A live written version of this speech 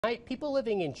Tonight, people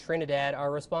living in Trinidad are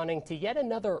responding to yet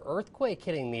another earthquake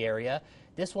hitting the area.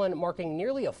 This one marking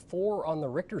nearly a 4 on the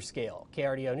Richter scale.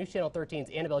 KRDO News Channel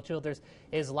 13's Annabelle Childers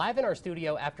is live in our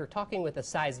studio after talking with a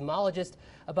seismologist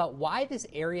about why this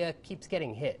area keeps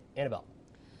getting hit. Annabelle.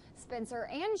 Spencer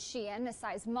Ann Sheehan, a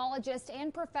seismologist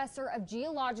and professor of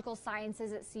geological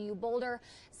sciences at CU Boulder,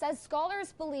 says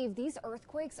scholars believe these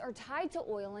earthquakes are tied to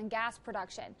oil and gas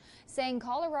production, saying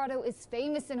Colorado is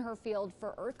famous in her field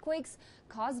for earthquakes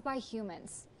caused by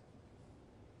humans.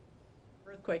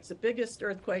 Earthquakes. The biggest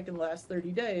earthquake in the last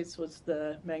 30 days was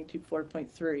the magnitude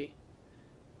 4.3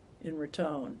 in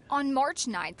Raton. On March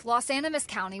 9th, Los Animas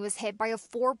County was hit by a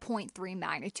 4.3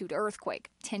 magnitude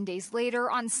earthquake. 10 days later,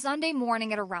 on Sunday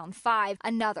morning at around 5,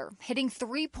 another hitting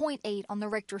 3.8 on the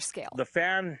Richter scale. The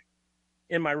fan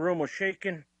in my room was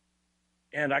shaking,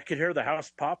 and I could hear the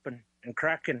house popping and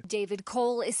cracking. David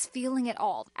Cole is feeling it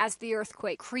all as the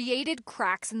earthquake created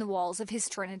cracks in the walls of his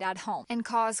Trinidad home and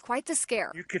caused quite the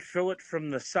scare. You could feel it from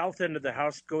the south end of the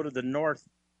house go to the north,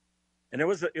 and it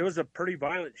was a pretty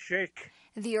violent shake.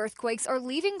 The earthquakes are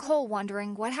leaving Cole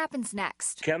wondering what happens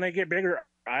next. Can they get bigger?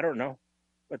 I don't know.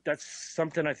 But that's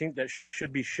something I think that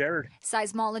should be shared.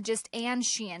 Seismologist Ann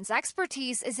Sheehan's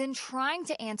expertise is in trying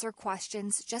to answer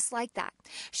questions just like that.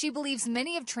 She believes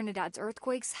many of Trinidad's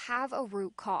earthquakes have a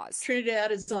root cause.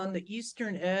 Trinidad is on the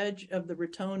eastern edge of the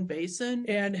Raton Basin,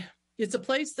 and it's a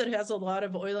place that has a lot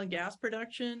of oil and gas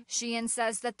production. Sheehan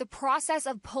says that the process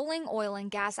of pulling oil and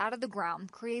gas out of the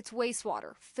ground creates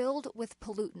wastewater filled with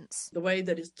pollutants. The way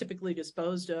that is typically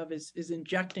disposed of is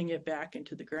injecting it back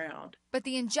into the ground. But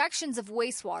the injections of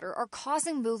wastewater are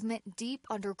causing movement deep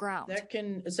underground. That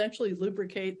can essentially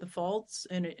lubricate the faults,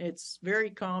 and it's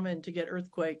very common to get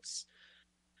earthquakes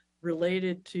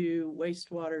related to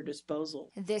wastewater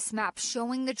disposal. This map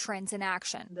showing the trends in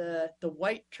action. The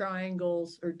white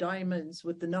triangles or diamonds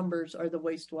with the numbers are the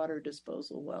wastewater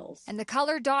disposal wells. And the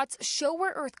colored dots show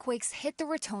where earthquakes hit the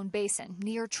Raton Basin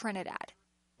near Trinidad.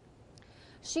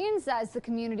 Sheehan says the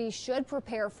community should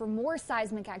prepare for more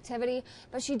seismic activity,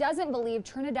 but she doesn't believe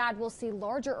Trinidad will see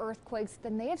larger earthquakes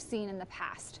than they have seen in the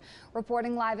past.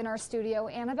 Reporting live in our studio,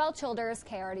 Annabelle Childers,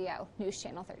 KRDO News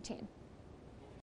Channel 13.